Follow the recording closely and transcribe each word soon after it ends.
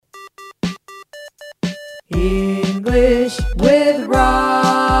English with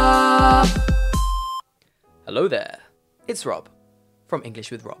Rob. Hello there, it's Rob from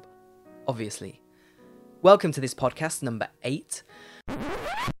English with Rob, obviously. Welcome to this podcast number 8.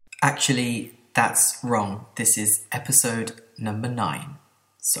 Actually, that's wrong. This is episode number 9.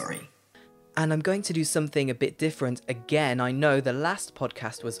 Sorry. And I'm going to do something a bit different again. I know the last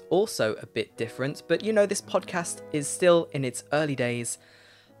podcast was also a bit different, but you know, this podcast is still in its early days.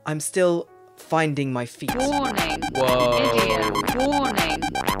 I'm still finding my feet. Warning. Whoa. Idiom. Warning.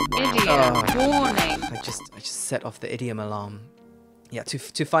 Idiom. Warning. I just set off the idiom alarm. Yeah,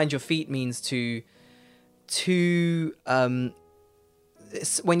 to find your feet means to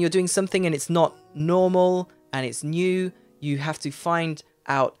when you're doing something and it's not normal and it's new, you have to find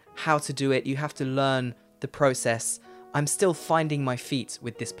out how to do it. You have to learn the process. I'm still finding my feet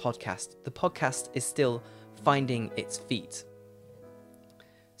with this podcast. The podcast is still finding its feet.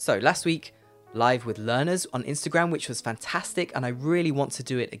 So last week, live with learners on Instagram, which was fantastic, and I really want to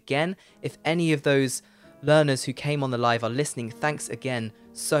do it again. If any of those learners who came on the live are listening, thanks again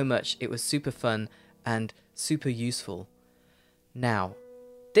so much. It was super fun and super useful. Now,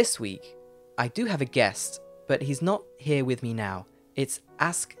 this week, I do have a guest, but he's not here with me now. It's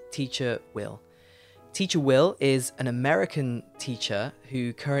Ask Teacher Will. Teacher Will is an American teacher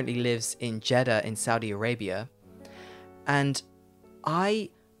who currently lives in Jeddah in Saudi Arabia. And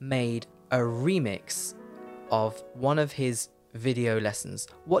I made a remix of one of his video lessons.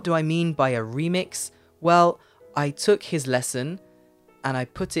 What do I mean by a remix? Well, I took his lesson and I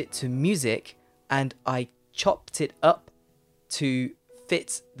put it to music and I chopped it up to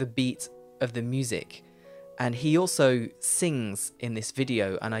fit the beat of the music. And he also sings in this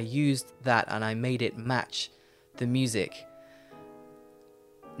video, and I used that and I made it match the music.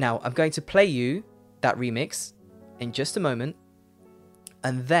 Now, I'm going to play you that remix in just a moment,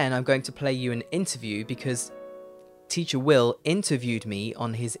 and then I'm going to play you an interview because Teacher Will interviewed me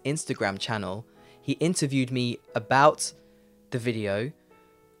on his Instagram channel. He interviewed me about the video.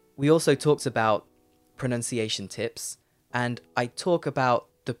 We also talked about pronunciation tips, and I talk about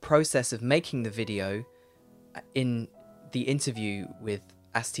the process of making the video in the interview with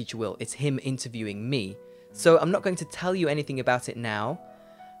Ask Teacher Will. It's him interviewing me. So I'm not going to tell you anything about it now.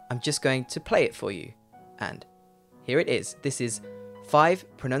 I'm just going to play it for you. And here it is. This is 5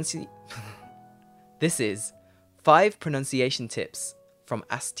 pronunciation tips from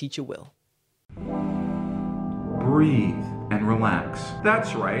Ask Teacher Will. Breathe and relax.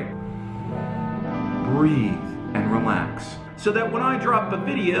 That's right. Breathe and relax. So that when I drop a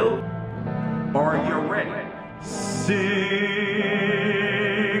video, are you ready?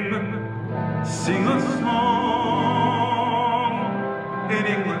 Sing a song in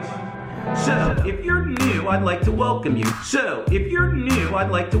English. So, if you're new, I'd like to welcome you.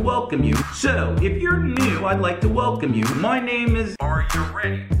 My name is Are You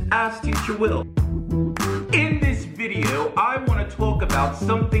Ready? Ask Teacher Will. In this video, I want to talk about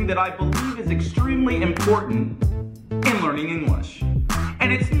something that I believe is extremely important in learning English.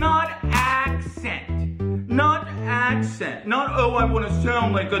 And it's not accent. Not, oh, I want to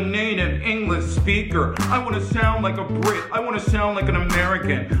sound like a native English speaker. I want to sound like a Brit. I want to sound like an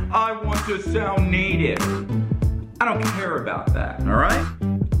American. I want to sound native. I don't care about that, all right?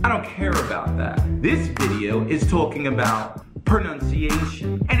 I don't care about that. This video is talking about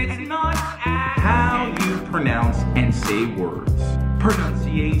pronunciation. And it's not how you pronounce and say words.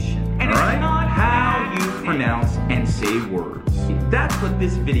 Pronunciation. And it's not how you pronounce and say words. That's what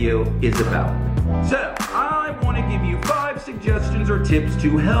this video is about. So, I want to give you 5 suggestions or tips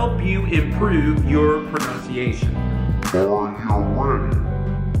to help you improve your pronunciation. Are you ready?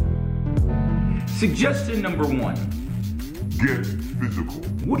 Suggestion number 1. Get physical.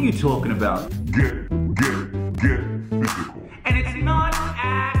 What are you talking about? Get physical. And it's not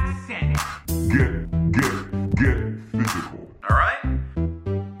accent. Get physical. Alright?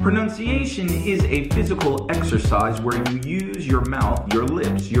 Pronunciation is a physical exercise where you use your mouth, your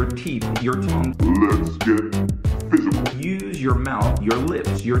lips, your teeth, your tongue. Let's get physical. Use your mouth, your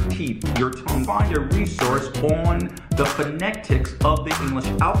lips, your teeth, your tongue. Find a resource on the phonetics of the English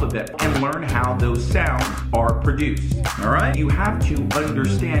alphabet and learn how those sounds are produced. Alright? You have to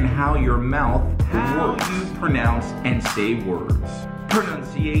understand how your mouth works. How you pronounce and say words.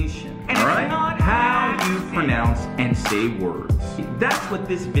 Pronunciation. Alright? How you pronounce and say words. That's what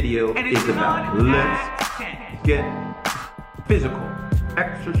this video is about. Let's get physical.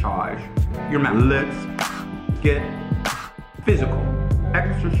 Exercise your mouth. Let's get physical.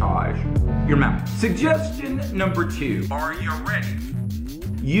 Exercise your mouth. Suggestion number 2. Are you ready?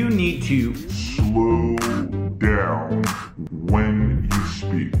 You need to Slow down when you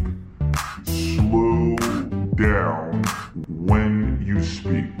speak. Slow down when you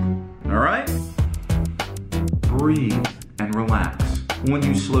speak. All right? Breathe and relax. When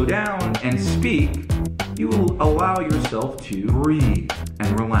you slow down and speak, you will allow yourself to breathe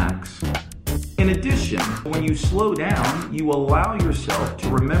and relax. In addition, when you slow down, you allow yourself to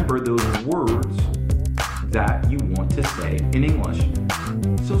remember those words that you want to say in English.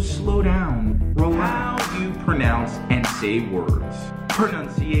 So slow down, relax. How you pronounce and say words.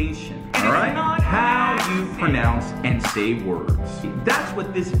 Pronunciation. Alright? How you pronounce and say words. That's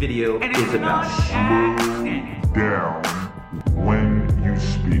what this video is about. Slow down when you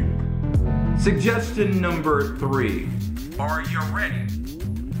speak. Suggestion number 3. Are you ready?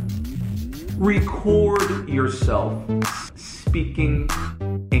 Record yourself speaking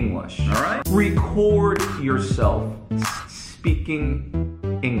English. Alright? Record yourself speaking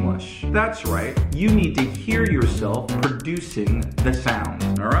English. That's right. You need to hear yourself producing the sounds.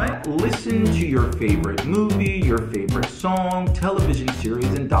 Alright? Listen to your favorite movie, your favorite song, television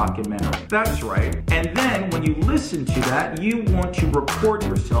series, and documentary. That's right. And then when you listen to that, you want to record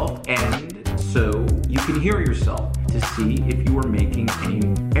yourself, and so you can hear yourself to see if you are making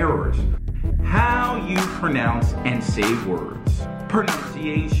any errors. How you pronounce and say words.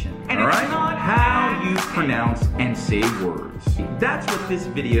 Pronunciation. Alright? How you pronounce and say words. That's what this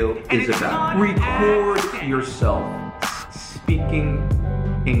video is about. Record yourself speaking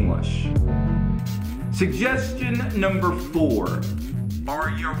English. Suggestion number 4. Are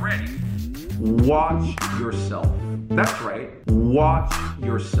you ready? Watch yourself. That's right. Watch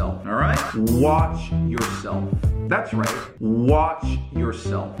yourself. Alright? Watch yourself. That's right. Watch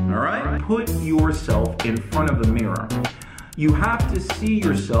yourself. Alright? Put yourself in front of a mirror. You have to see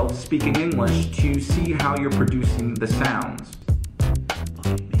yourself speaking English to see how you're producing the sounds.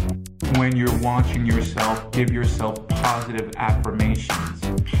 When you're watching yourself, give yourself positive affirmations.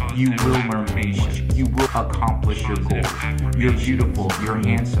 You will learn English. You will accomplish your goals. You're beautiful. You're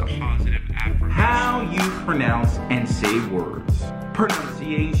handsome. How you pronounce and say words.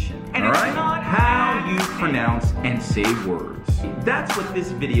 Pronunciation. Alright? How you pronounce and say words. That's what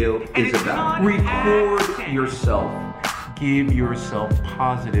this video is about. Record yourself. Give yourself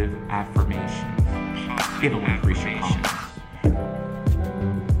positive affirmations. It'll increase your confidence.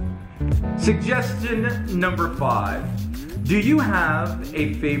 Suggestion number 5. Do you have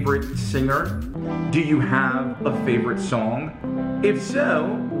a favorite singer? Do you have a favorite song? If so,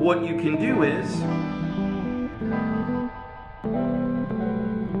 what you can do is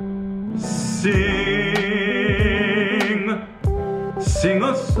sing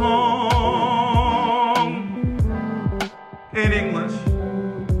a song in English.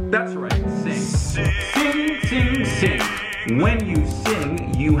 That's right, sing. When you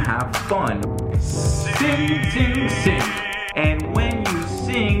sing, you have fun. Sing. And when you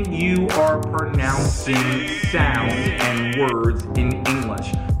sing, you are pronouncing sounds and words in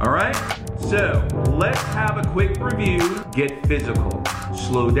English. Alright? So, let's have a quick review. Get physical.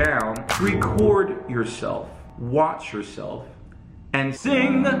 Slow down. Record yourself. Watch yourself. And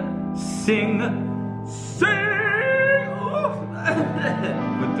sing. But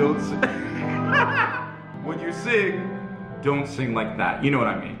don't sing. When you sing, don't sing like that. You know what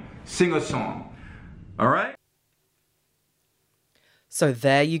I mean. Sing a song. Alright? So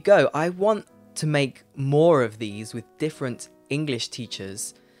there you go. I want to make more of these with different English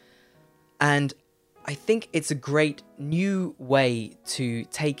teachers. And I think it's a great new way to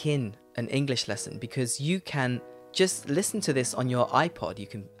take in an English lesson because you can just listen to this on your iPod. You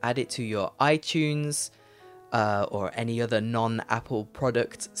can add it to your iTunes or any other non-Apple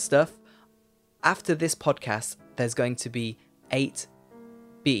product stuff. After this podcast, there's going to be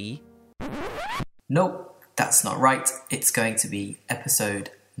 8B. Nope, that's not right. It's going to be episode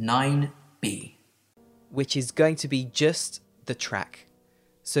 9B. Which is going to be just the track.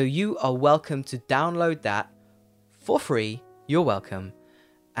 So you are welcome to download that for free. You're welcome.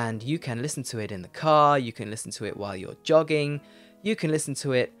 And you can listen to it in the car. You can listen to it while you're jogging. You can listen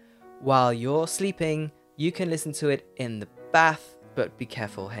to it while you're sleeping. You can listen to it in the bath. But be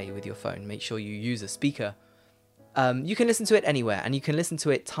careful, hey, with your phone. Make sure you use a speaker. You can listen to it anywhere. And you can listen to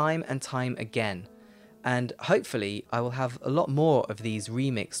it time and time again. And hopefully I will have a lot more of these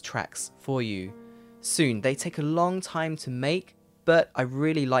remix tracks for you soon. They take a long time to make, but I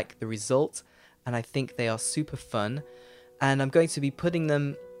really like the result and I think they are super fun. And I'm going to be putting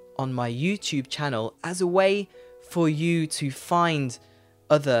them on my YouTube channel as a way for you to find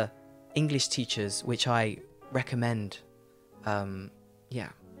other English teachers, which I recommend.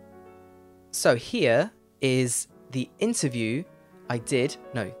 So here is the interview the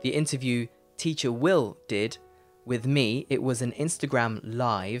interview Teacher Will did with me. It was an Instagram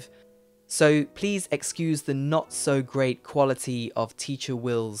live. So please excuse the not so great quality of Teacher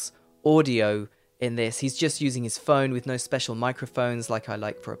Will's audio in this. He's just using his phone with no special microphones like I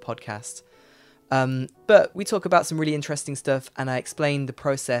like for a podcast. But we talk about some really interesting stuff, and I explain the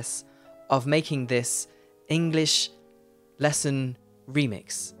process of making this English lesson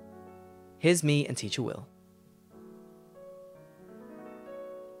remix. Here's me and Teacher Will.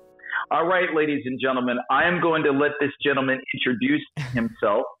 All right, ladies and gentlemen, I am going to let this gentleman introduce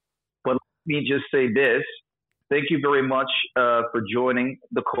himself, but let me just say this. Thank you very much for joining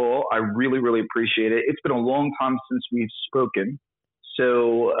the call. I really, really appreciate it. It's been a long time since we've spoken.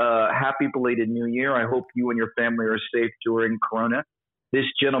 So happy belated New Year. I hope you and your family are safe during Corona. This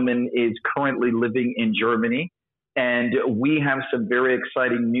gentleman is currently living in Germany, and we have some very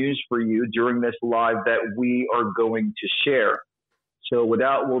exciting news for you during this live that we are going to share. So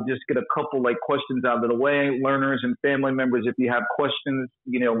we'll just get a couple questions out of the way. Learners and family members, if you have questions,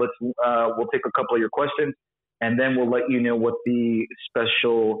 we'll take a couple of your questions, and then we'll let you know what the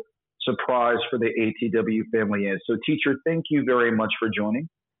special surprise for the ATW family is. So teacher, thank you very much for joining,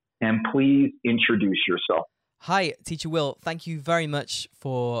 and please introduce yourself. Hi, Teacher Will. Thank you very much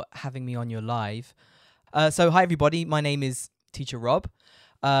for having me on your live. So hi, everybody. My name is Teacher Rob.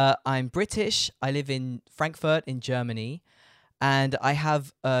 I'm British. I live in Frankfurt in Germany. And I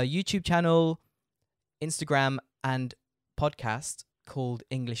have a YouTube channel, Instagram, and podcast called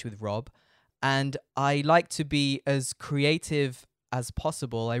English with Rob. And I like to be as creative as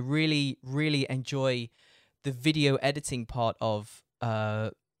possible. I really, really enjoy the video editing part of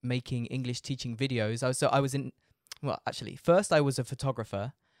making English teaching videos. First I was a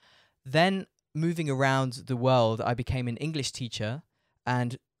photographer. Then moving around the world, I became an English teacher,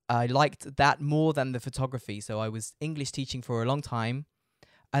 and I liked that more than the photography. So I was English teaching for a long time.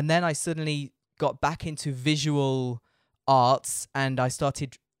 And then I suddenly got back into visual arts, and I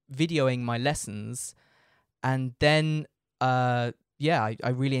started videoing my lessons. And then, I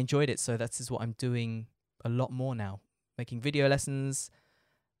really enjoyed it. So that's what I'm doing a lot more now, making video lessons,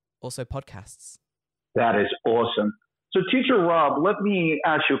 also podcasts. That is awesome. So teacher Rob, let me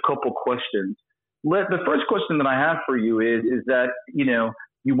ask you a couple questions. The first question that I have for you is that,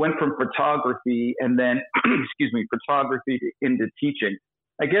 you went from photography and then, photography into teaching.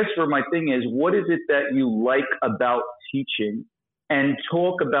 I guess for my thing is, what is it that you like about teaching? And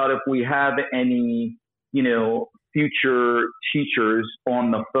talk about if we have any, future teachers on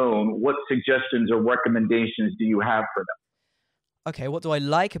the phone, what suggestions or recommendations do you have for them? Okay, what do I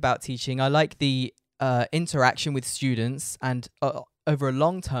like about teaching? I like the interaction with students, and over a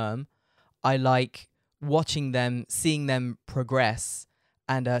long term, I like watching them, seeing them progress,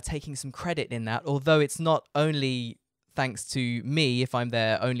 and taking some credit in that. Although it's not only thanks to me if I'm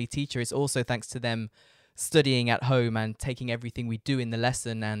their only teacher, it's also thanks to them studying at home and taking everything we do in the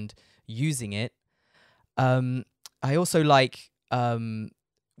lesson and using it. I also like,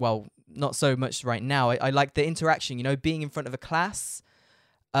 not so much right now, I like the interaction, being in front of a class.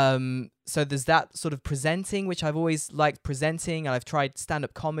 So there's that sort of presenting, which I've always liked presenting, and I've tried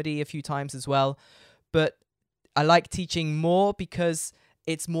stand-up comedy a few times as well. But I like teaching more because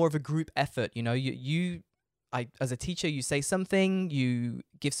it's more of a group effort. As a teacher, you say something, you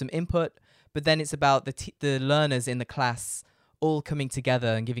give some input, but then it's about the learners in the class all coming together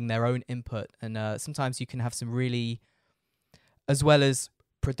and giving their own input. And sometimes you can have some really, as well as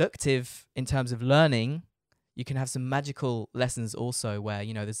productive in terms of learning, you can have some magical lessons also where,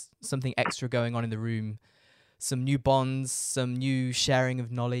 there's something extra going on in the room, some new bonds, some new sharing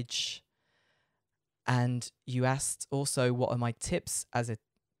of knowledge. And you asked also, what are my tips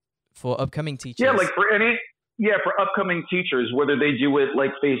for upcoming teachers? Yeah, for upcoming teachers, whether they do it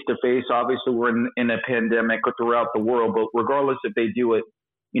face to face. Obviously, we're in a pandemic throughout the world, but regardless if they do it,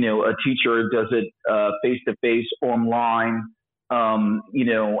 a teacher does it face to face, online,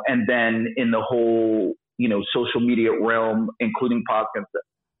 and then in the whole social media realm, including podcasts.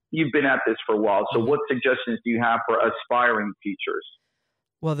 You've been at this for a while, so what suggestions do you have for aspiring teachers?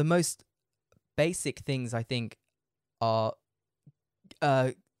 Well, the most basic things I think are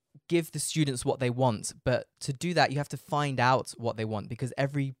give the students what they want, but to do that you have to find out what they want, because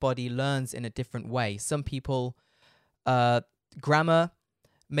everybody learns in a different way. Some people grammar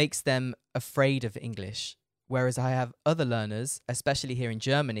makes them afraid of English, whereas I have other learners, especially here in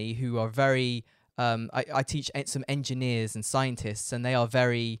Germany, who are very I teach some engineers and scientists, and they are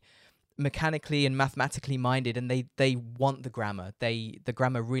very mechanically and mathematically minded, and they want the grammar. The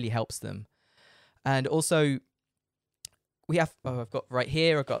grammar really helps them. And also, I've got right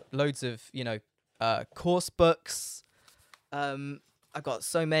here, I've got loads of, course books. I've got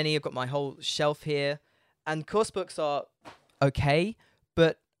so many, I've got my whole shelf here. And course books are okay,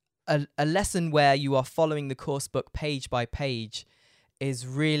 but a lesson where you are following the course book page by page is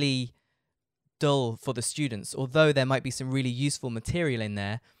really dull for the students. Although there might be some really useful material in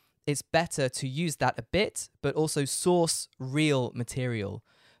there, it's better to use that a bit, but also source real material.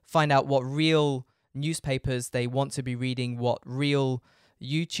 Find out what real newspapers they want to be reading, what real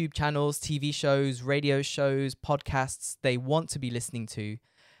YouTube channels, TV shows, radio shows, podcasts they want to be listening to,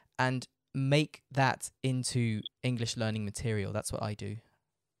 and make that into English learning material. That's what I do.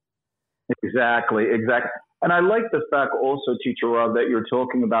 Exactly. And I like the fact also, Teacher Rob, that you're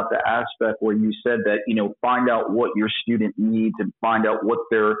talking about the aspect where you said that, find out what your student needs and find out what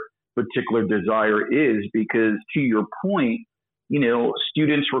their particular desire is, because to your point,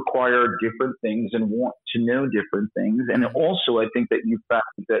 students require different things and want to know different things. And also, I think that you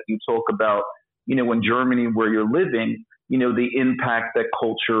talk about, in Germany where you're living, the impact that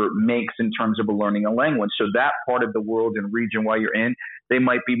culture makes in terms of learning a language. So that part of the world and region while you're in, they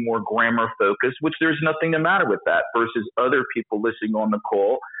might be more grammar focused, which there's nothing the matter with that, versus other people listening on the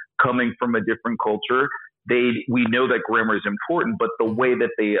call coming from a different culture. We know that grammar is important, but the way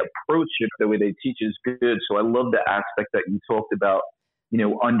that they approach it, the way they teach is good. So I love the aspect that you talked about,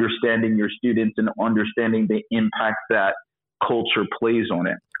 understanding your students and understanding the impact that culture plays on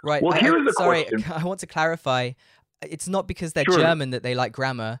it. Right. Well, here's the question. I want to clarify. It's not because they're Sure. German that they like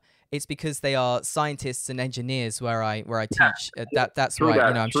grammar. It's because they are scientists and engineers where I teach. That's True right.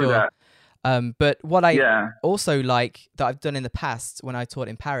 that, I'm true sure. that. But what I also like that I've done in the past when I taught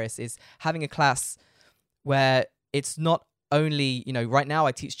in Paris is having a class where it's not only, right now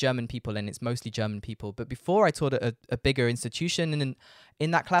I teach German people and it's mostly German people. But before I taught at a bigger institution, and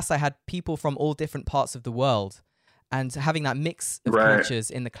in that class I had people from all different parts of the world. And having that mix of cultures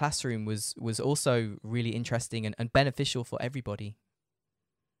in the classroom was also really interesting and beneficial for everybody.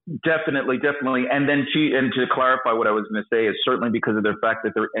 Definitely. And then to clarify what I was going to say is certainly because of the fact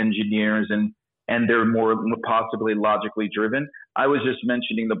that they're engineers and they're more possibly logically driven. I was just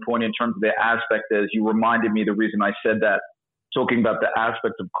mentioning the point in terms of the aspect, as you reminded me, the reason I said that, talking about the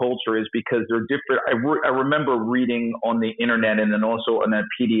aspect of culture is because they're different. I remember reading on the internet and then also on a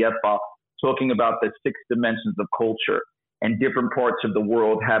PDF file talking about the 6 dimensions of culture, and different parts of the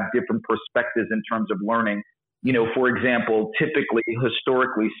world have different perspectives in terms of learning. For example, typically,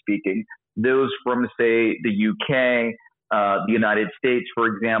 historically speaking, those from, say, the UK, the United States, for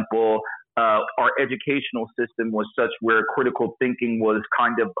example, our educational system was such where critical thinking was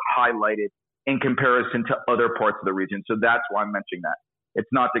kind of highlighted in comparison to other parts of the region. So that's why I'm mentioning that. It's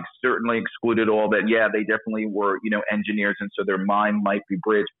not certainly excluded all that. Yeah, they definitely were, engineers, and so their mind might be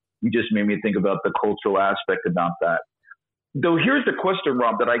bridged. You just made me think about the cultural aspect about that. Though here's the question,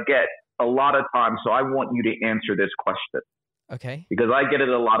 Rob, that I get a lot of times. So I want you to answer this question. Okay. Because I get it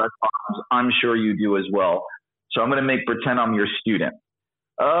a lot of times. I'm sure you do as well. So I'm going to pretend I'm your student.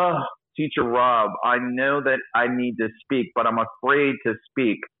 Teacher Rob, I know that I need to speak, but I'm afraid to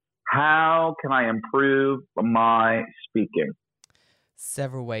speak. How can I improve my speaking?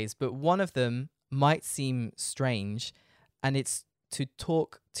 Several ways, but one of them might seem strange, and it's to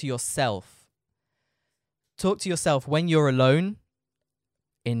talk to yourself. Talk to yourself when you're alone.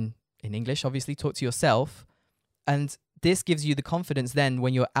 In English, obviously, talk to yourself. And this gives you the confidence then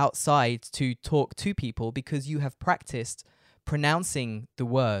when you're outside to talk to people because you have practiced pronouncing the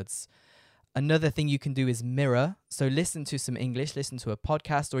words. Another thing you can do is mirror. So listen to some English, listen to a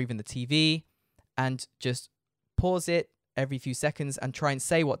podcast or even the TV, and just pause it every few seconds and try and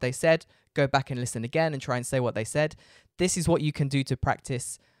say what they said. Go back and listen again and try and say what they said. This is what you can do to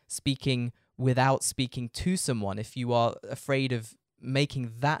practice speaking without speaking to someone if you are afraid of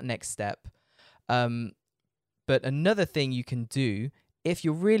making that next step. But another thing you can do, if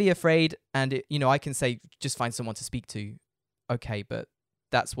you're really afraid, and I can say just find someone to speak to, okay, but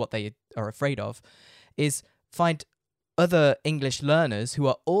that's what they are afraid of, is find other English learners who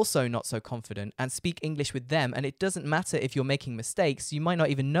are also not so confident and speak English with them. And it doesn't matter if you're making mistakes. You might not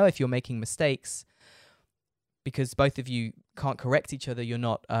even know if you're making mistakes because both of you can't correct each other. You're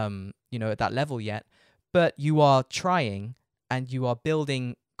not, at that level yet, but you are trying and you are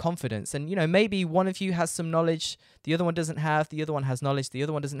building confidence. And, maybe one of you has some knowledge, the other one doesn't have, the other one has knowledge, the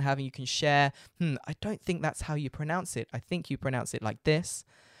other one doesn't have, and you can share, I don't think that's how you pronounce it. I think you pronounce it like this.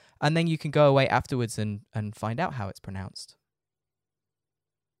 And then you can go away afterwards and find out how it's pronounced.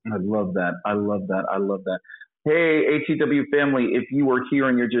 I love that. Hey, ATW family, if you are here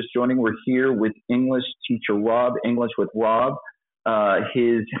and you're just joining, we're here with English teacher Rob, English with Rob.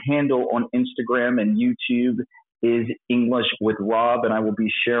 His handle on Instagram and YouTube is English with Rob, and I will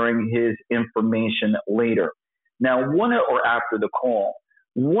be sharing his information later. Now, or after the call,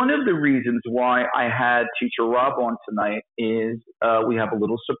 One of the reasons why I had Teacher Rob on tonight is we have a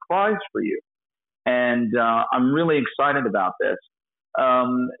little surprise for you. And I'm really excited about this.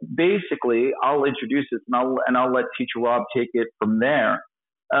 Basically, I'll introduce this and I'll let Teacher Rob take it from there.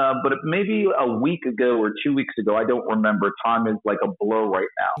 But maybe a week ago or 2 weeks ago, I don't remember. Time is like a blur right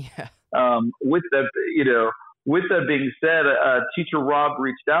now. Yeah. With that being said, Teacher Rob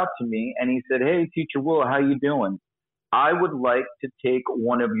reached out to me and he said, "Hey, Teacher Will, how you doing? I would like to take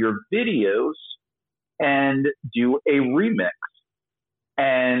one of your videos and do a remix."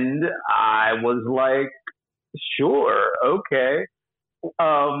 And I was like, "Sure, okay."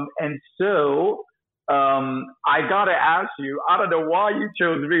 And so I gotta ask you, I don't know why you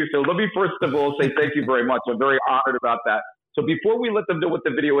chose me. So let me first of all say thank you very much. I'm very honored about that. So before we let them know what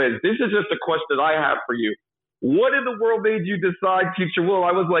the video is, this is just a question I have for you. What in the world made you decide Teacher Will?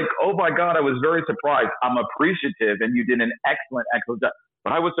 I was like, oh my God, I was very surprised. I'm appreciative and you did an excellent job.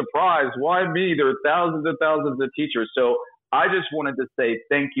 But I was surprised. Why me? There are thousands and thousands of teachers. So I just wanted to say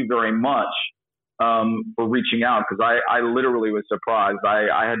thank you very much for reaching out, because I literally was surprised. I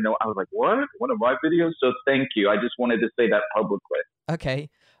was like, what? One of my videos? So thank you. I just wanted to say that publicly. Okay.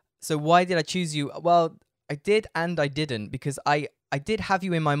 So why did I choose you? Well, I did and I didn't, because I did have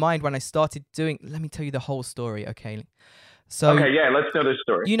you in my mind when I started doing... Let me tell you the whole story, okay? So, okay, yeah, let's know the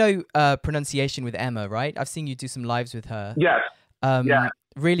story. You know pronunciation with Emma, right? I've seen you do some lives with her. Yes. Yeah.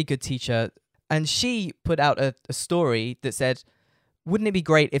 Really good teacher. And she put out a story that said, wouldn't it be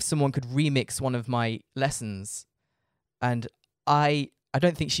great if someone could remix one of my lessons? And I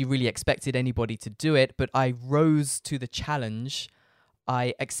don't think she really expected anybody to do it, but I rose to the challenge.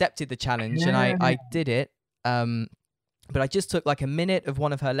 I accepted the challenge and I did it. But I just took like a minute of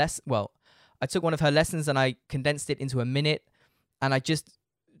one of her lessons. Well, I took one of her lessons and I condensed it into a minute, and I just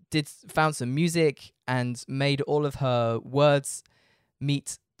found some music and made all of her words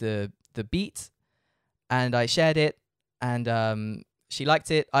meet the beat, and I shared it, and she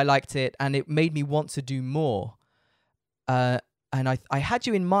liked it, I liked it, and it made me want to do more. And I had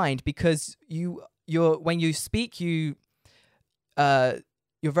you in mind because when you speak, you're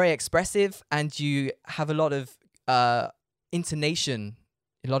very expressive and you have a lot of intonation,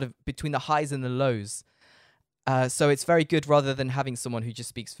 a lot of between the highs and the lows. So it's very good rather than having someone who just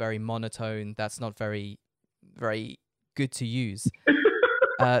speaks very monotone. That's not very, very good to use.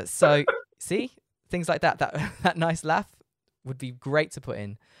 So see, things like that, that nice laugh would be great to put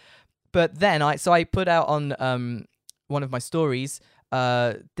in. But then I put out on one of my stories,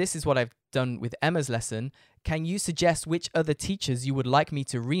 this is what I've done with Emma's lesson. Can you suggest which other teachers you would like me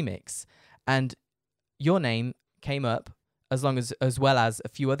to remix? And your name came up as well as a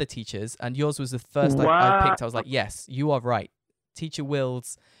few other teachers, and yours was the first I picked. I was like, yes, you are right. Teacher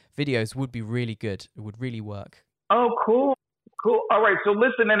Will's videos would be really good. It would really work. Oh, cool. All right. So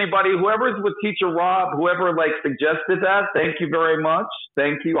listen, anybody, whoever's with Teacher Rob, whoever suggested that, thank you very much.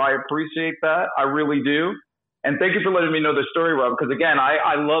 Thank you. I appreciate that. I really do. And thank you for letting me know the story, Rob, because again,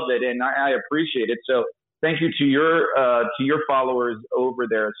 I love it and I appreciate it. So thank you to your followers over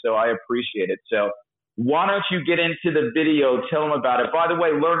there. So I appreciate it. So why don't you get into the video, tell them about it. By the way,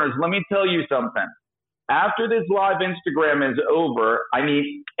 learners, let me tell you something. After this live Instagram is over, I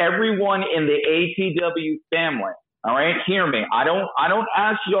need everyone in the ATW family. All right, hear me. I don't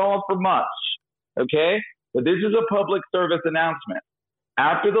ask y'all for much, okay? But this is a public service announcement.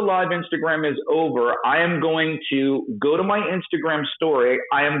 After the live Instagram is over, I am going to go to my Instagram story.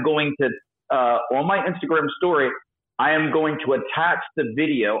 I am going to, on my Instagram story, I am going to attach the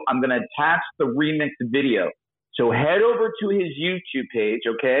video. I'm going to attach the remix video. So head over to his YouTube page,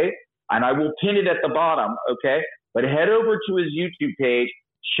 okay? And I will pin it at the bottom, okay? But head over to his YouTube page,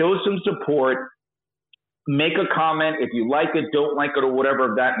 show some support, make a comment if you like it, don't like it, or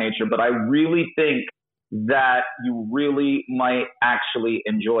whatever of that nature. But I really think that you really might actually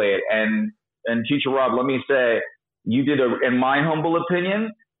enjoy it. And Teacher Rob, let me say, you did in my humble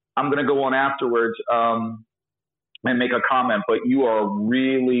opinion, I'm going to go on afterwards and make a comment, but you are a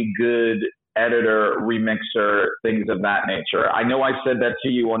really good editor, remixer, things of that nature. I know I said that to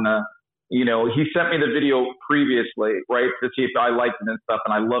you on the, he sent me the video previously, right, to see if I liked it and stuff,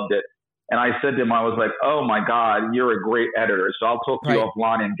 and I loved it. And I said to him, I was like, oh my God, you're a great editor. So I'll talk to you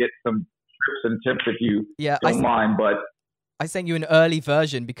offline and get some tips and tips if you don't mind. But I sent you an early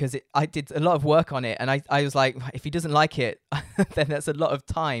version because I did a lot of work on it. And I was like, if he doesn't like it, then that's a lot of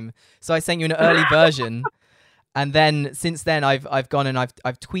time. So I sent you an early version. And then since then I've gone and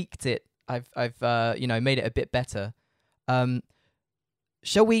I've tweaked it. I've made it a bit better.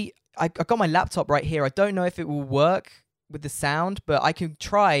 Shall we, I've got my laptop right here. I don't know if it will work with the sound, but I can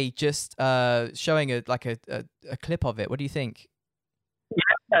try just showing a clip of it. What do you think?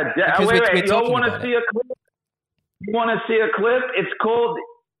 Because wait, we're you talking want to about see a clip? You want to see a clip? It's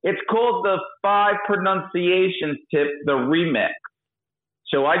called the 5 pronunciation tip, the remix.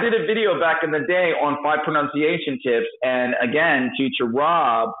 So I did a video back in the day on 5 pronunciation tips, and again, Teacher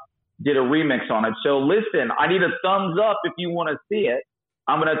Rob did a remix on it. So listen, I need a thumbs up if you want to see it.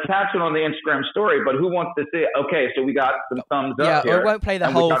 I'm going to attach it on the Instagram story, but who wants to see it? Okay, so we got some thumbs up here. Yeah, we won't play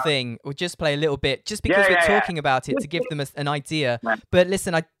the whole thing. We'll just play a little bit, just because we're talking about it to give them an idea. But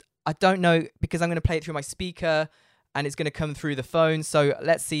listen, I don't know, because I'm going to play it through my speaker, and it's going to come through the phone. So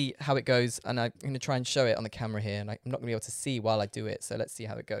let's see how it goes. And I'm going to try and show it on the camera here. And I'm not going to be able to see while I do it. So let's see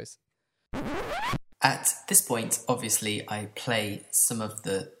how it goes. At this point, obviously, I play some of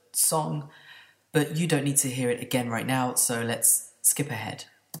the song, but you don't need to hear it again right now. So let's skip ahead.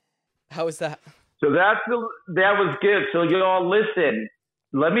 How was that? So that was good. So y'all listen.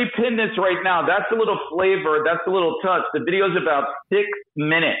 Let me pin this right now. That's a little flavor. That's a little touch. The video's about 6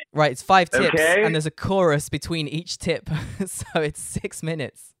 minutes. Right, it's 5 tips, okay? And there's a chorus between each tip. So it's 6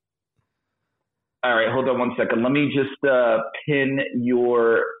 minutes. All right, hold on one second. Let me just pin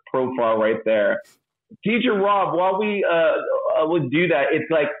your profile right there. Teacher Rob, while we would do that,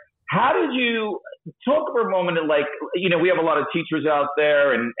 it's like, how did you talk for a moment? And like, you know, we have a lot of teachers out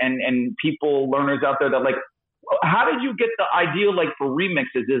there and people, learners out there that like, how did you get the idea like for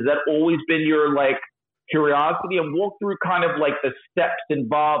remixes? Has that always been your like curiosity? And walk through kind of like the steps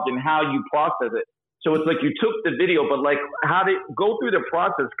involved and how you process it. So it's like you took the video, but like how did go through the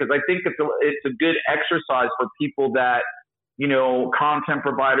process? Because I think it's a good exercise for people that, you know, content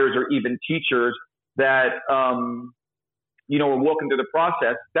providers or even teachers that you know, are walking through the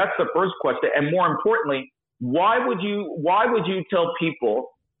process. That's the first question. And more importantly, why would you tell people?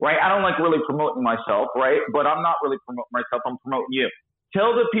 Right? I don't like really promoting myself, right? But I'm not really promoting myself. I'm promoting you.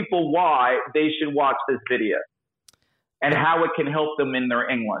 Tell the people why they should watch this video and how it can help them in their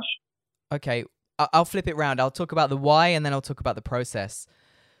English. Okay. I'll flip it around. I'll talk about the why, and then I'll talk about the process.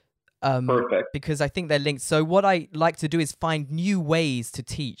 Perfect. Because I think they're linked. So what I like to do is find new ways to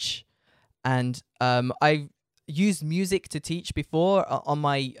teach. And I've used music to teach before. On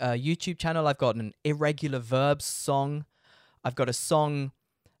my YouTube channel, I've got an irregular verbs song. I've got a song...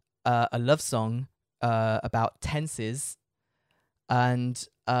 a love song about tenses and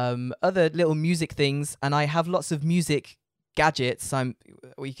other little music things, and I have lots of music gadgets. Well,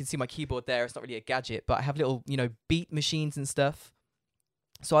 you can see my keyboard there. It's not really a gadget, but I have little, you know, beat machines and stuff.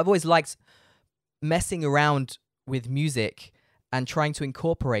 So I've always liked messing around with music and trying to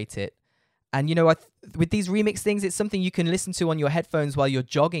incorporate it. And you know, with these remix things, it's something you can listen to on your headphones while you're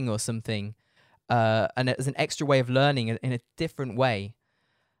jogging or something, and as an extra way of learning in a different way.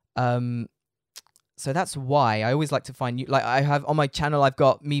 So that's why I always like to find new, like I have on my channel, I've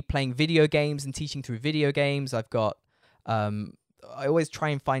got me playing video games and teaching through video games. I've got, I always try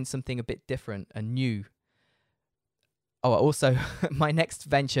and find something a bit different and new. Oh, also my next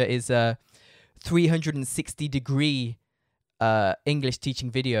venture is 360-degree English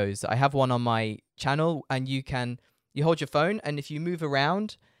teaching videos. I have one on my channel, and you hold your phone, and if you move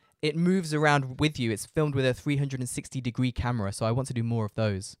around, it moves around with you. It's filmed with a 360-degree camera, so I want to do more of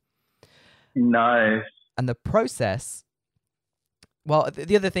those. Nice. And the process, well,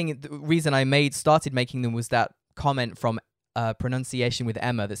 the other thing, the reason I started making them was that comment from Pronunciation with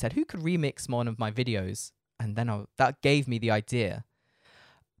Emma that said, who could remix one of my videos? And then that gave me the idea.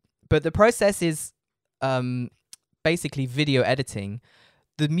 But the process is basically video editing.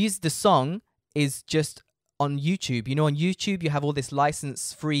 The song is just on YouTube. You know, on YouTube, you have all this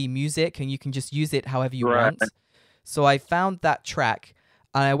license-free music, and you can just use it however you want. So I found that track,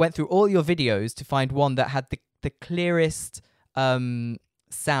 and I went through all your videos to find one that had the clearest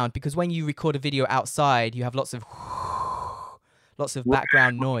sound, because when you record a video outside, you have lots of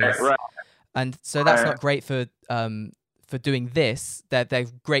background noise. Right. And so that's not great for doing this. They're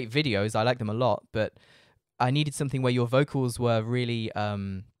great videos. I like them a lot, but I needed something where your vocals were really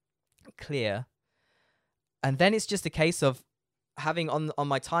clear. And then it's just a case of having on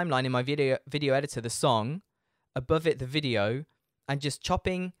my timeline in my video editor the song, above it the video, and just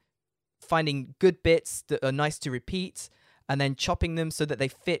chopping, finding good bits that are nice to repeat, and then chopping them so that they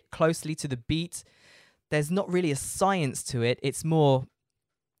fit closely to the beat. There's not really a science to it. It's more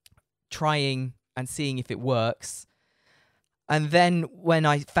trying and seeing if it works. And then when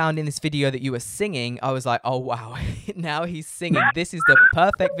I found in this video that you were singing, I was like, oh, wow, now he's singing. This is the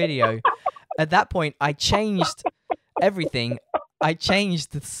perfect video. At that point, I changed everything. I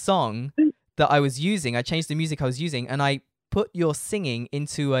changed the song that I was using. I changed the music I was using, and I put your singing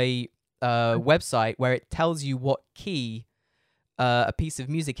into a website where it tells you what key a piece of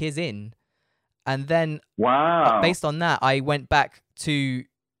music is in. And then, wow, based on that, I went back to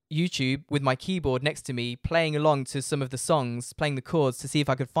YouTube with my keyboard next to me, playing along to some of the songs, playing the chords to see if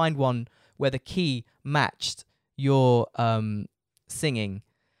I could find one where the key matched your singing,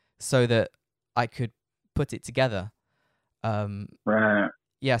 so that I could put it together. Right.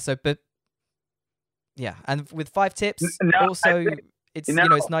 Yeah. So, but yeah, and with 5 tips, No, also it's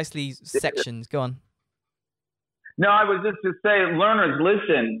no. it's nicely sectioned. Go on. No, I was just to say, learners,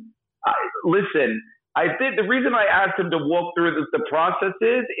 listen. I think the reason I asked him to walk through the process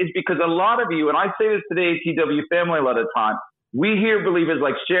is because a lot of you, and I say this to the ATW family a lot of time, we here believe is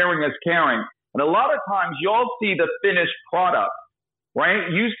like sharing is caring. And a lot of times y'all see the finished product, right?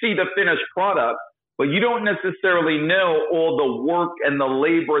 You see the finished product, but you don't necessarily know all the work and the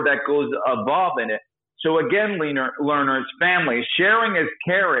labor that goes involved in it. So again, learners, family, sharing is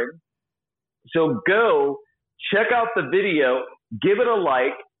caring. So go check out the video, give it a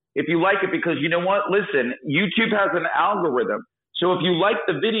like if you like it, because you know what? Listen, YouTube has an algorithm. So if you like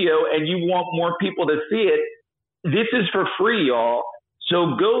the video and you want more people to see it, this is for free, y'all.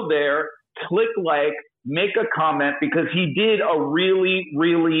 So go there, click like, make a comment, because he did a really,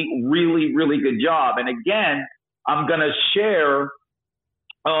 really, really, really good job. And again, I'm going to share,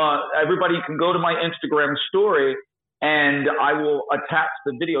 everybody can go to my Instagram story and I will attach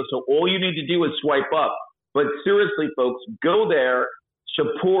the video. So all you need to do is swipe up. But seriously, folks, go there,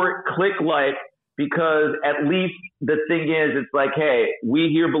 support, click like, because at least the thing is, it's like, hey, we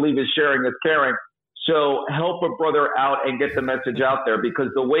here believe is sharing is caring. So help a brother out and get the message out there,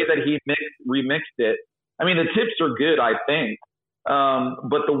 because the way that he remixed it, I mean, the tips are good, I think.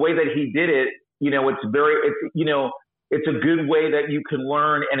 But the way that he did it, it's a good way that you can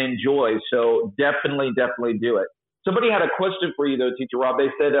learn and enjoy. So definitely do it. Somebody had a question for you though, Teacher Rob.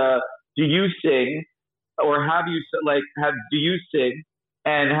 They said, do you sing, or do you sing,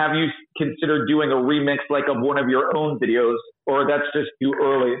 and have you considered doing a remix like of one of your own videos, or that's just too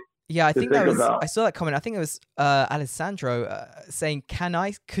early? Yeah, I think I saw that comment. I think it was Alessandro saying,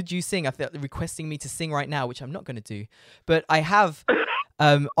 could you sing? I thought requesting me to sing right now, which I'm not going to do. But I have,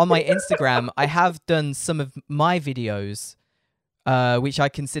 on my Instagram, I have done some of my videos, which I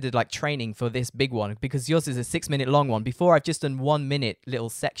considered like training for this big one, because yours is a 6-minute long one. Before, I've just done 1-minute little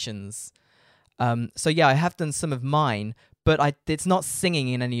sections. So yeah, I have done some of mine, but it's not singing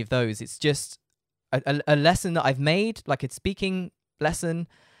in any of those. It's just a lesson that I've made, like a speaking lesson,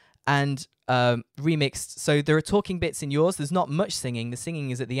 and remixed. So there are talking bits in yours. There's not much singing. The singing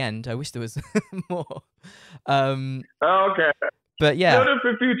is at the end. I wish there was more. Okay. But yeah. Note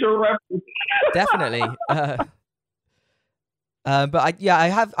for future reference. Definitely. But I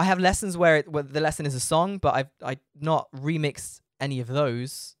have lessons where the lesson is a song, but I've not remixed any of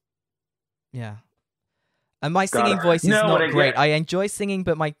those. Yeah. And my singing voice is not great. I enjoy singing,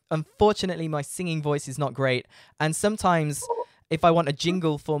 but unfortunately my singing voice is not great. And sometimes if I want a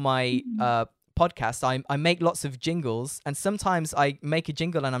jingle for my podcast, I make lots of jingles, and sometimes I make a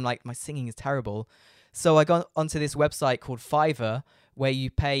jingle and I'm like, my singing is terrible. So I go onto this website called Fiverr, where you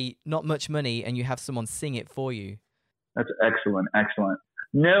pay not much money and you have someone sing it for you. That's excellent.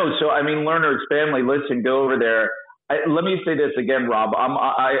 No, so I mean, learners, family, listen, go over there. Let me say this again, Rob.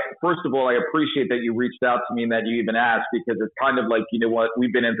 First of all, I appreciate that you reached out to me and that you even asked, because it's kind of like, you know what,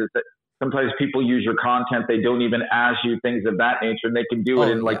 we've been into this. Sometimes people use your content, they don't even ask you things of that nature, and they can do it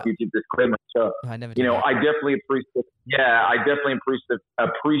in like YouTube disclaimer. So, I definitely appreciate. Yeah, I definitely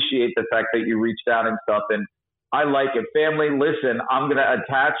appreciate the fact that you reached out and stuff, and I like it. Family, listen, I'm gonna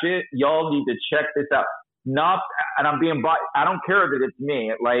attach it. Y'all need to check this out. And I'm being biased. I don't care that it's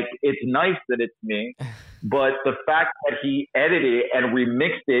me. Like, it's nice that it's me, but the fact that he edited it and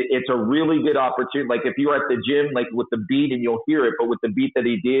remixed it, it's a really good opportunity. Like, if you're at the gym, like with the beat, and you'll hear it, but with the beat that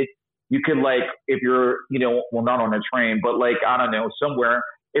he did, you can, like, if you're, not on a train, but like, I don't know, somewhere,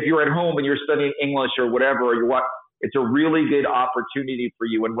 if you're at home and you're studying English or whatever, or it's a really good opportunity for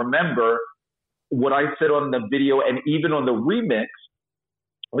you. And remember what I said on the video and even on the remix,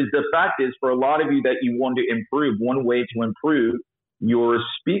 is the fact is, for a lot of you that you want to improve, one way to improve your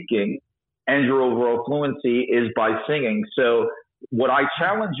speaking and your overall fluency is by singing. So what I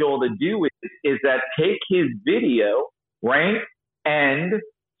challenge you all to do is that take his video, right, and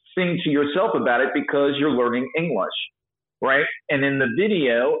sing to yourself about it, because you're learning English, right? And in the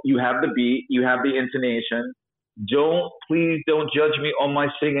video, you have the beat, you have the intonation. Please don't judge me on my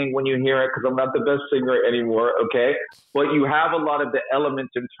singing when you hear it, because I'm not the best singer anymore, okay? But you have a lot of the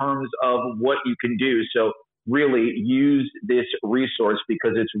elements in terms of what you can do. So really use this resource,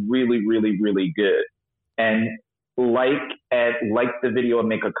 because it's really, really, really good. And like the video and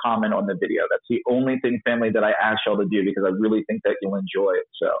make a comment on the video. That's the only thing, family, that I ask y'all to do, because I really think that you'll enjoy it.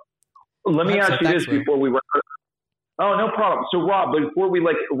 So let me ask you this before we wrap up. Oh, no problem. So, Rob, before we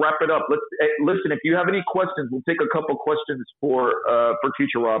wrap it up, let's listen. If you have any questions, we'll take a couple questions for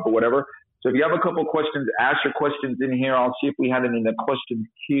Teacher Rob or whatever. So, if you have a couple questions, ask your questions in here. I'll see if we have any in the questions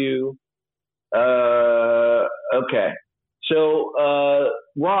queue. Okay. So,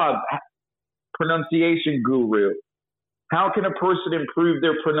 Rob, pronunciation guru. How can a person improve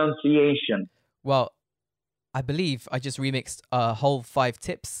their pronunciation? Well, I believe I just remixed a whole 5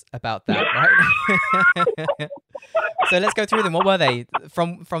 tips about that, right? So let's go through them. What were they?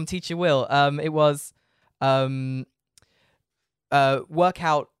 From Teacher Will. It was work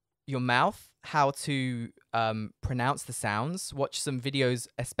out your mouth, how to pronounce the sounds. Watch some videos,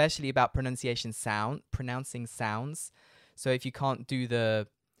 especially about pronouncing sounds. So if you can't do the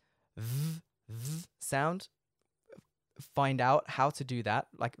v sound, find out how to do that,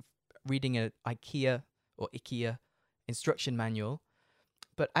 like reading an IKEA instruction manual.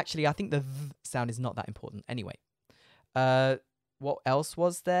 But actually, I think the v sound is not that important anyway. What else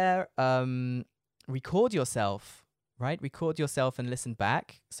was there? Record yourself, right? Record yourself and listen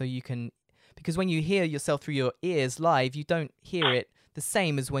back, so you can, because when you hear yourself through your ears live, you don't hear it the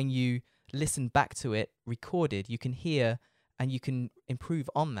same as when you listen back to it recorded. You can hear and you can improve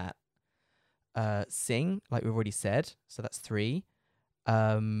on that. Sing, like we've already said, so that's 3.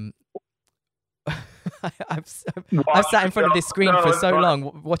 I've sat in front of this screen for so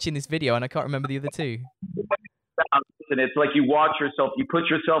long watching this video, and I can't remember the other 2. And it's like you watch yourself, you put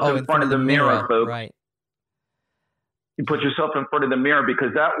yourself in front of the mirror, folks. Right. You put yourself in front of the mirror,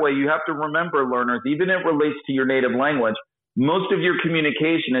 because that way you have to remember, learners, even if it relates to your native language, most of your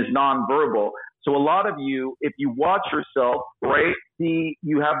communication is nonverbal. So a lot of you, if you watch yourself, right, see,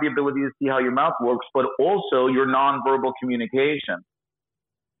 you have the ability to see how your mouth works, but also your nonverbal communication.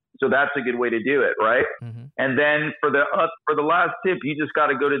 So that's a good way to do it, right? Mm-hmm. And then for the last tip, you just got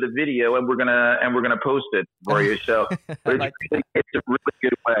to go to the video, and we're gonna post it for you. So it's a really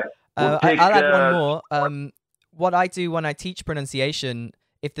good way. I'll add one more. What I do when I teach pronunciation,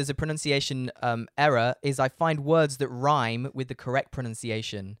 if there's a pronunciation error, is I find words that rhyme with the correct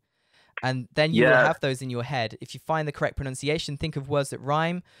pronunciation. And then you will have those in your head. If you find the correct pronunciation, think of words that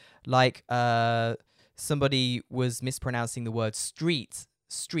rhyme. Like somebody was mispronouncing the word street,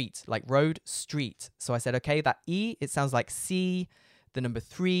 like road, street. So I said, okay, that E, it sounds like C, the number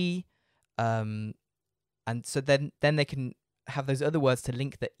 3. And so then they can have those other words to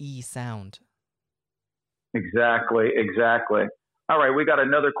link the E sound. Exactly. All right, we got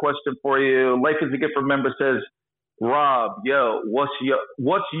another question for you. Life is a Gift member says, Rob, yo, what's your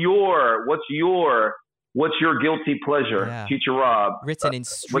guilty pleasure? Yeah. Teacher Rob. Written in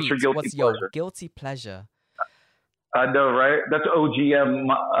street. What's your guilty pleasure? I know, right? That's OGM,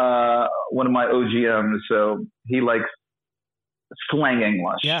 one of my OGMs. So he likes slang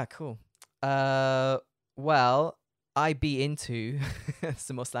English. Yeah, cool. Well, I be into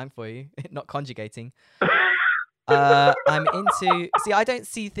some more slang for you, not conjugating. I'm into. See, I don't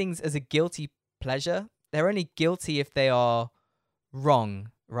see things as a guilty pleasure. They're only guilty if they are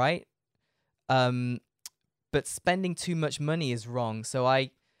wrong, right? But spending too much money is wrong. So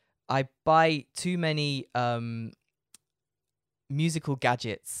I buy too many musical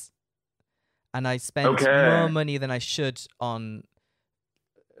gadgets, and I spend more money than I should on.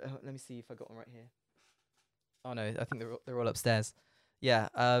 Let me see if I got one right here. Oh no, I think they're all upstairs. Yeah.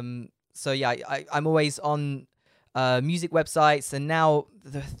 So yeah, I'm always on music websites, and now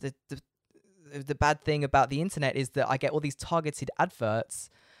the bad thing about the internet is that I get all these targeted adverts,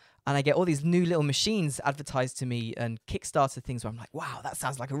 and I get all these new little machines advertised to me and Kickstarter things where I'm like, wow, that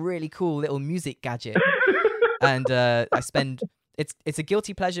sounds like a really cool little music gadget. And I spend, it's a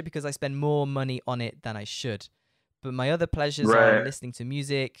guilty pleasure because I spend more money on it than I should. But my other pleasures are listening to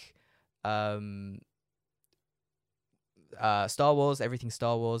music, Star Wars, everything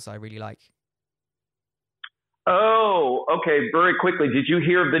Star Wars I really like. Oh, okay. Very quickly, did you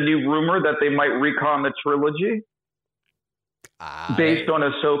hear of the new rumor that they might recon the trilogy based on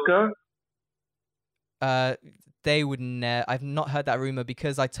Ahsoka? They wouldn't. I've not heard that rumor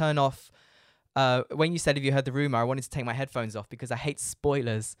because I turn off. When you said, "Have you heard the rumor?" I wanted to take my headphones off because I hate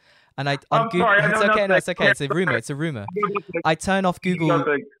spoilers. And it's okay. It's a rumor. It's a rumor. I turn off Google.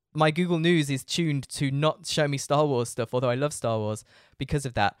 My Google News is tuned to not show me Star Wars stuff, although I love Star Wars because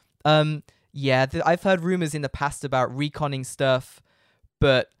of that. Yeah, I've heard rumors in the past about reconning stuff,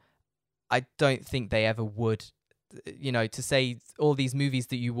 but I don't think they ever would. You know, to say all these movies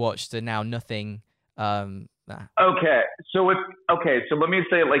that you watched are now nothing. Nah. Okay, so let me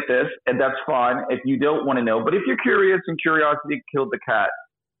say it like this, and that's fine if you don't want to know. But if you're curious and curiosity killed the cat,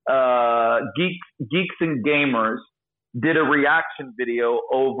 geeks and gamers did a reaction video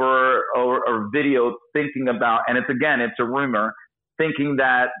over or video thinking about, and it's a rumor, thinking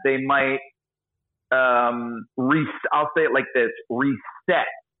that they might I'll say it like this, reset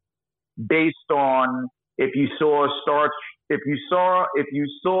based on if you saw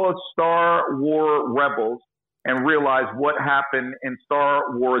Star Wars Rebels and realized what happened in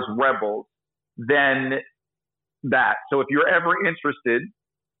Star Wars Rebels, then that. So if you're ever interested,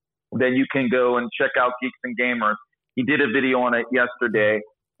 then you can go and check out Geeks and Gamers. He did a video on it yesterday,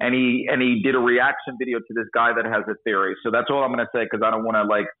 and he did a reaction video to this guy that has a theory. So that's all I'm going to say, because I don't want to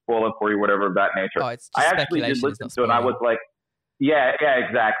like spoil it for you, whatever of that nature. Oh, it's just I actually did listen to it, and I was like, yeah,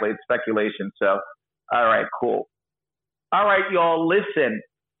 exactly. It's speculation. So, all right, cool. All right, y'all, listen.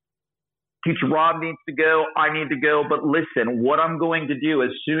 Teacher Rob needs to go. I need to go. But listen, what I'm going to do as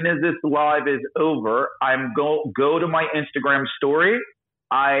soon as this live is over, I'm go to my Instagram story.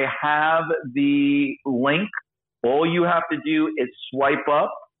 I have the link. All you have to do is swipe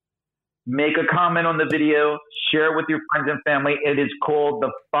up, make a comment on the video, share it with your friends and family. It is called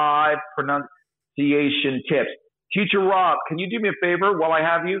the 5 pronunciation tips. Teacher Rob, can you do me a favor while I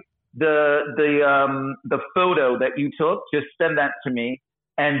have you? The photo that you took, just send that to me.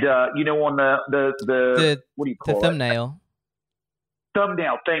 And on the what do you call the thumbnail?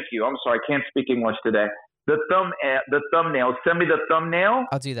 Thumbnail. Thank you. I'm sorry, I can't speak English today. The thumbnail. Send me the thumbnail.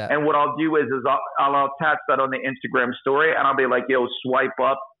 I'll do that. And what I'll do is I'll attach that on the Instagram story, and I'll be like, yo, swipe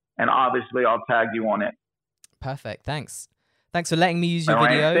up, and obviously I'll tag you on it. Perfect. Thanks for letting me use your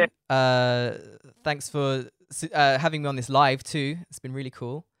video. Thanks for having me on this live too. It's been really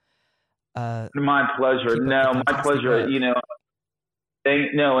cool. My pleasure. No, my pleasure. Work.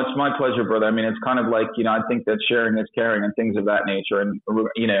 No, it's my pleasure, brother. I mean, it's kind of like, I think that sharing is caring and things of that nature. And,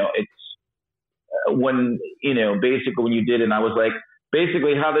 it's when, basically when you did it, and I was like,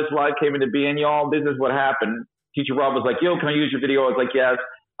 basically how this live came into being, y'all, this is what happened. Teacher Rob was like, yo, can I use your video? I was like, yes.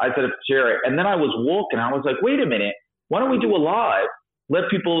 I said, share it. And then I was walking. I was like, wait a minute. Why don't we do a live? Let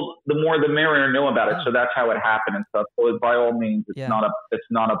people, the more the merrier, know about it. So that's how it happened and stuff. So by all means, it's not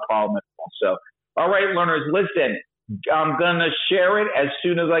a problem at all. So, all right, learners, listen. I'm going to share it as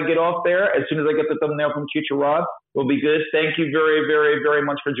soon as I get off there. As soon as I get the thumbnail from Teacher Rob, we'll be good. Thank you very, very, very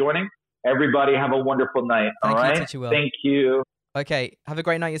much for joining. Everybody have a wonderful night. All right? Teacher Will. Thank you. Okay. Have a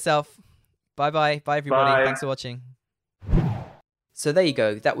great night yourself. Bye-bye. Bye, everybody. Bye. Thanks for watching. So there you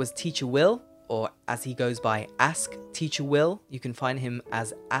go. That was Teacher Will, or as he goes by, Ask Teacher Will. You can find him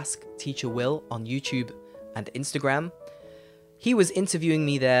as Ask Teacher Will on YouTube and Instagram. He was interviewing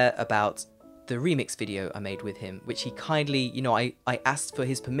me there about the remix video I made with him, which he kindly, I asked for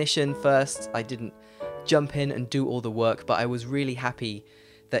his permission first. I didn't jump in and do all the work, but I was really happy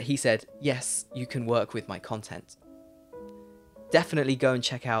that he said, yes, you can work with my content. Definitely go and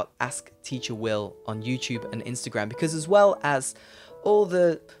check out Ask Teacher Will on YouTube and Instagram, because as well as all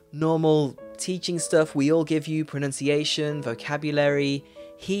the normal teaching stuff we all give you, pronunciation, vocabulary,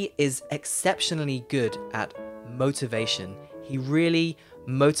 he is exceptionally good at motivation. He really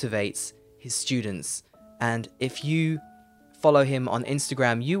motivates his students, and if you follow him on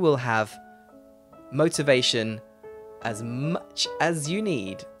Instagram, you will have motivation as much as you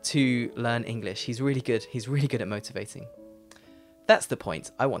need to learn English. He's really good at motivating. That's the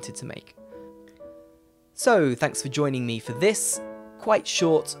point I wanted to make. So thanks for joining me for this quite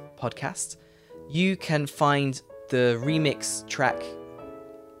short podcast. You can find the remix track,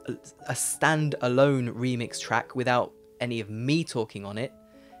 a stand-alone remix track without any of me talking on it,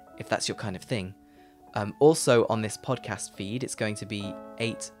 if that's your kind of thing. Also on this podcast feed, it's going to be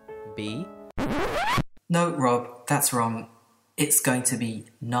 8B. No, Rob, that's wrong. It's going to be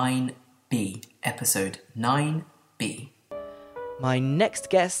 9B, episode 9B. My next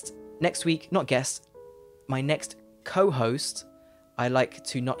guest, next week, not guest, my next co-host, I like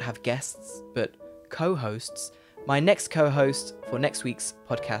to not have guests, but co-hosts. My next co-host for next week's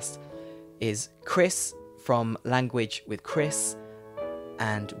podcast is Chris from Language with Chris,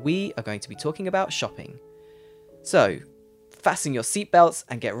 and we are going to be talking about shopping. So, fasten your seatbelts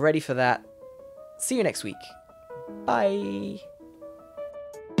and get ready for that. See you next week. Bye.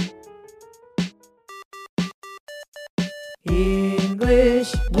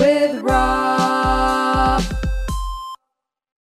 English with Rob.